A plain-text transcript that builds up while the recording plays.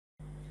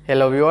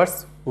Hello viewers,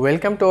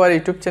 welcome to our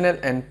YouTube channel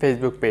and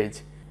Facebook page.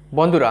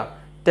 বন্ধুরা,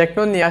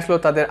 techno নিয়ে আসলো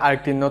তাদের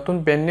আরেকটি নতুন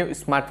brand new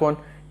smartphone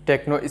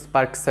Tecno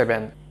Spark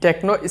 7।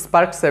 Tecno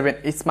Spark 7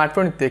 এই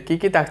স্মার্টফোনটিতে কী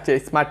কী থাকছে,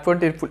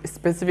 স্মার্টফোনটির ফুল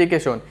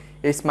স্পেসিফিকেশন,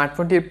 এই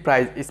স্মার্টফোনটির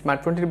প্রাইস,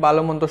 স্মার্টফোনটির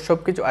ভালো মন্দ সব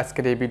কিছু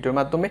আজকের এই ভিডিওর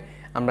মাধ্যমে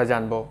আমরা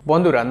জানবো।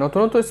 বন্ধুরা, নতুন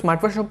নতুন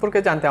স্মার্টফোন সম্পর্কে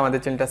জানতে আমাদের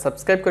চ্যানেলটা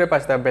সাবস্ক্রাইব করে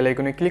পাশে থাকা বেল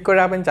আইকনে ক্লিক করে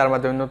রাখবেন, যার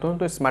মাধ্যমে নতুন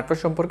নতুন স্মার্টফোন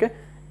সম্পর্কে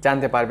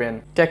জানতে পারবেন।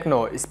 টেকনো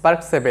স্পার্ক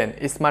 7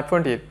 এই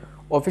স্মার্টফোনটির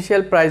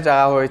অফিসিয়াল প্রাইস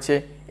রাখা হয়েছে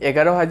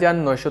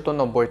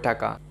 11,990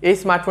 টাকা। এই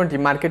স্মার্টফোনটি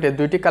মার্কেটে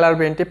দুইটি কালার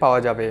ভেরিয়েন্টে পাওয়া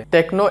যাবে।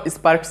 টেকনো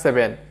স্পার্ক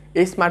 7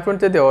 এই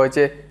স্মার্টফোনটিতে দেওয়া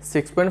হয়েছে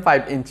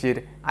 6.5 ইঞ্চির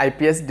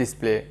IPS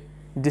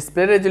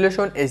display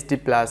resolution HD+,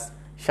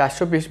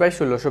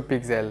 720x1600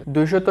 pixel,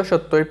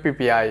 270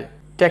 PPI।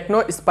 Tecno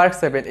Spark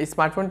 7 এই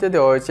স্মার্টফোনটিতে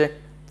দেওয়া হয়েছে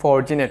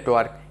 4G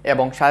নেটওয়ার্ক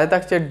এবং সাথে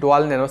থাকছে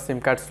ডুয়াল ন্যানো সিম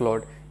কার্ড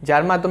স্লট,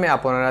 যার মাধ্যমে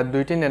আপনারা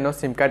দুইটি ন্যানো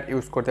সিম কার্ড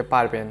ইউজ করতে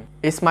পারবেন।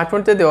 এই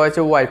স্মার্টফোনটিতে দেওয়া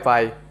হয়েছে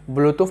wifi,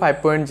 Bluetooth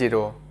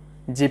 5.0,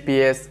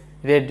 GPS,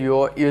 radio,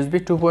 USB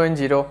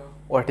 2.0,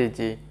 OTG।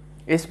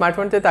 এই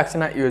স্মার্টফোনটিতে থাকছে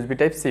না USB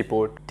Type-C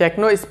port.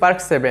 Tecno Spark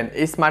 7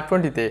 এই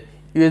স্মার্টফোনটিতে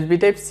USB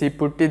Type-C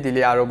পোর্টটি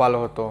দিলে আরও ভালো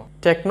হতো।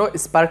 টেকনো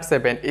স্পার্ক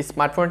 7 এই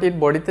স্মার্টফোনটির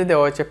বডিতে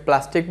দেওয়া হয়েছে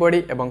প্লাস্টিক বডি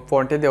এবং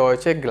ফ্রন্টে দেওয়া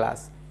হয়েছে গ্লাস।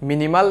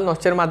 মিনিমাল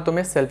নচের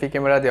মাধ্যমে সেলফি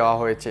ক্যামেরা দেওয়া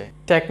হয়েছে।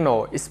 টেকনো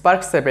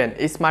স্পার্ক 7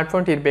 এই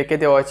স্মার্টফোনটির ব্যাকে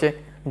দেওয়া হয়েছে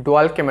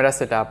ডুয়াল ক্যামেরা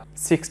সেটআপ,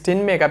 16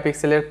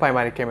 মেগাপিক্সেলের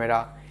প্রাইমারি ক্যামেরা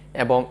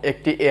এবং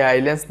একটি AI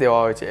লেন্স দেওয়া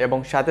হয়েছে এবং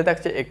সাথে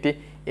থাকছে একটি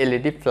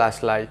LED ফ্ল্যাশ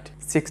লাইট।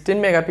 16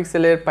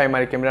 মেগাপিক্সেলের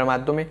প্রাইমারি ক্যামেরার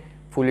মাধ্যমে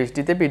ফুল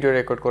এইচডিতে ভিডিও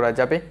রেকর্ড করা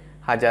যাবে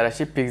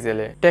 1080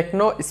 পিক্সেলে।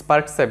 টেকনো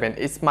স্পার্ক 7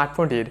 এই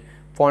স্মার্টফোনটির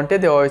ফ্রন্টে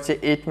দেওয়া হয়েছে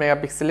 8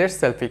 মেগাপিক্সেলের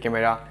সেলফি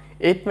ক্যামেরা।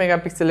 8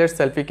 মেগাপিক্সেলের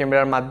সেলফি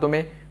ক্যামেরার মাধ্যমে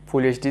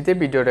ফুল এইচডিতে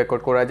ভিডিও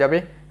রেকর্ড করা যাবে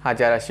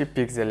 1080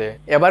 পিক্সেলে।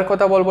 এবার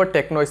কথা বলবো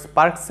টেকনো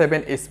স্পার্ক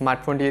 7 এই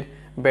স্মার্টফোনটির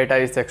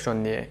ব্যাটারি সেকশন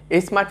নিয়ে।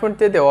 এই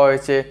স্মার্টফোনটিতে দেওয়া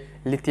হয়েছে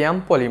lithium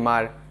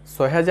polymer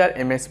 6000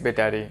 mAh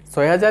battery.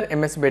 6000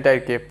 mAh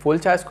ব্যাটারিকে full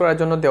charge করার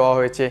জন্য দেওয়া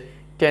হয়েছে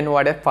 10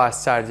 ওয়াটের ফাস্ট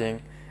চার্জিং,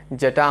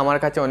 যেটা আমার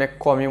কাছে অনেক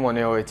কমই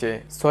মনে হয়েছে।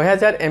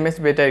 6000 mAh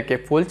ব্যাটারিকে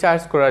ফুল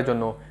চার্জ করার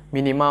জন্য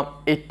মিনিমাম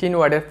 18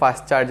 ওয়াটের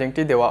ফাস্ট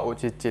চার্জিংটি দেওয়া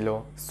উচিত ছিল।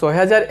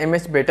 6000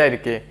 mAh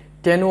ব্যাটারিকে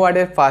 10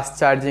 ওয়াটের ফাস্ট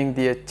চার্জিং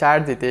দিয়ে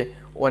চার্জ দিতে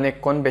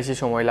অনেকক্ষণ বেশি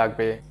সময়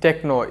লাগবে।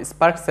 টেকনো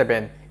স্পার্ক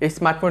 7 এই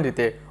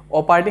স্মার্টফোনটিতে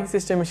অপারেটিং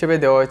সিস্টেম হিসেবে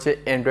দেওয়া হয়েছে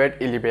Android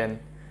 11,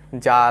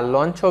 যা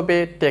লঞ্চ হবে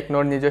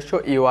টেকনোর নিজস্ব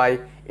UI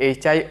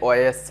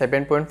HiOS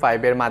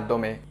 7.5 এর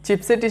মাধ্যমে।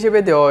 চিপসেট হিসেবে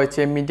দেওয়া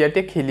হয়েছে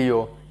মিডিয়াটেক হিলিও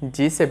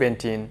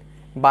G17,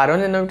 12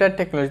 ন্যানোমিটার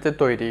টেকনোলজিতে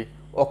তৈরি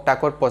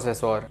অক্টাকোর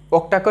প্রসেসর।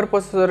 অক্টাকোর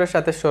প্রসেসরের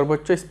সাথে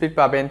সর্বোচ্চ স্পিড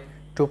পাবেন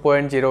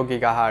 2.0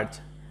 GHz।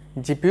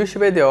 জিপিইউ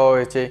হিসেবে দেওয়া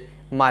হয়েছে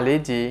মালি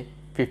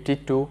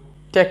G52।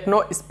 টেকনো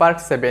স্পার্ক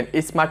 7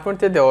 এই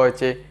স্মার্টফোনটিতে দেওয়া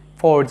হয়েছে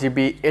 4GB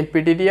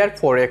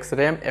LPDDR4X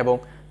RAM এবং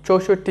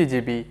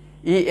 64GB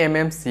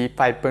eMMC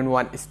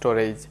 5.1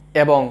 স্টোরেজ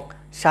এবং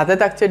সাথে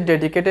থাকছে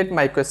ডেডিকেটেড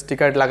মাইক্রো SD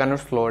কার্ড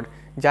লাগানোর স্লট,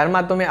 যার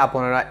মাধ্যমে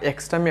আপনারা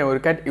এক্সট্রা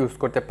মেমোরি কার্ড ইউজ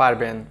করতে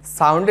পারবেন।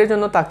 সাউন্ডের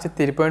জন্য থাকছে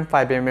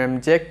 3.5mm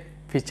Jack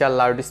feature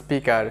loud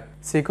speaker.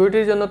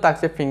 সিকিউরিটির জন্য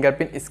থাকছে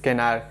ফিঙ্গারপ্রিন্ট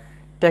স্ক্যানার।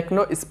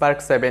 টেকনো স্পার্ক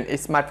 7 এই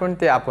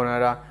স্মার্টফোনটিতে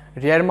আপনারা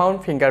রিয়ার মাউন্ট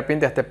ফিঙ্গারপ্রিন্ট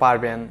দেখতে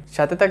পারবেন।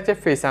 সাথে থাকছে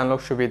ফেস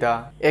আনলক সুবিধা।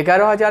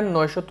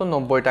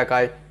 11,990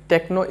 টাকায়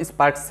টেকনো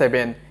স্পার্ক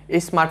 7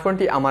 এই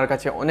স্মার্টফোনটি আমার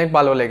কাছে অনেক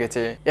ভালো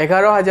লেগেছে।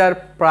 11,000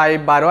 প্রায়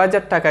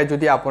 12,000 টাকায়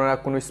যদি আপনারা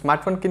কোনো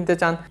স্মার্টফোন কিনতে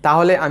চান,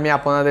 তাহলে আমি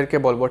আপনাদেরকে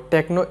বলবো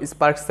টেকনো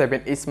স্পার্ক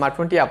 7 এই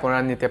স্মার্টফোনটি আপনারা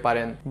নিতে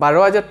পারেন।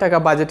 12,000 টাকা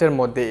বাজেটের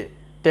মধ্যে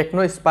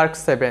টেকনো স্পার্ক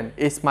 7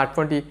 এই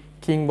স্মার্টফোনটি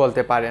কিং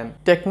বলতে পারেন।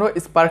 টেকনো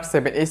স্পার্ক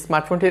 7 এই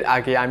স্মার্টফোনটির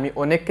আগে আমি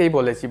অনেককেই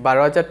বলেছি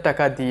 12,000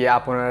 টাকা দিয়ে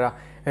আপনারা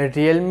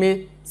Realme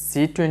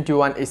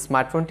C21 এই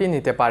স্মার্টফোনটি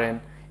নিতে পারেন।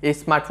 এই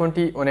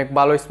স্মার্টফোনটি অনেক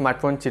ভালো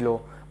স্মার্টফোন ছিল,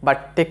 বাট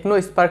টেকনো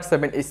স্পার্ক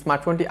 7 এই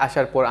স্মার্টফোনটি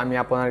আসার পর আমি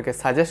আপনাদেরকে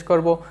সাজেস্ট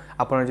করব,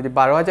 আপনারা যদি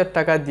 12,000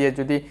 টাকা দিয়ে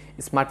যদি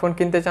স্মার্টফোন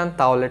কিনতে চান,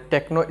 তাহলে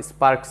টেকনো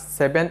স্পার্ক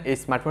 7 এই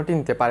স্মার্টফোনটি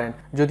নিতে পারেন।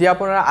 যদি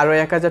আপনারা আরও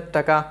 1,000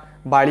 টাকা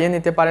বাড়িয়ে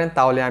নিতে পারেন,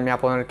 তাহলে আমি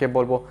আপনাদেরকে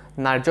বলবো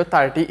নার্জো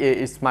 30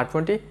 এই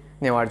স্মার্টফোনটি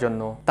নেওয়ার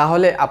জন্য,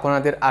 তাহলে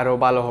আপনাদের আরও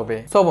ভালো হবে।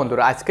 সো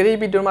বন্ধুরা, আজকের এই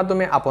ভিডিওর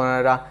মাধ্যমে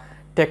আপনারা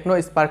টেকনো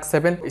স্পার্ক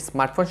 7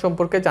 স্মার্টফোন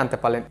সম্পর্কে জানতে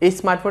পারলেন। এই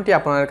স্মার্টফোনটি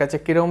আপনার কাছে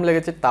কীরকম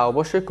লেগেছে তা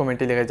অবশ্যই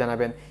কমেন্টে লিখে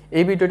জানাবেন।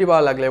 এই ভিডিওটি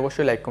ভালো লাগলে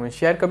অবশ্যই লাইক কমেন্ট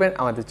শেয়ার করবেন,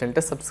 আমাদের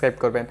চ্যানেলটা সাবস্ক্রাইব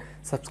করবেন।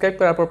 সাবস্ক্রাইব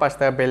করার পর পাশে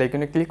থাকা বেল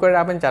আইকনে ক্লিক করে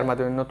রাখবেন, যার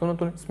মাধ্যমে নতুন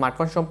নতুন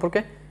স্মার্টফোন সম্পর্কে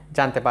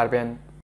জানতে পারবেন।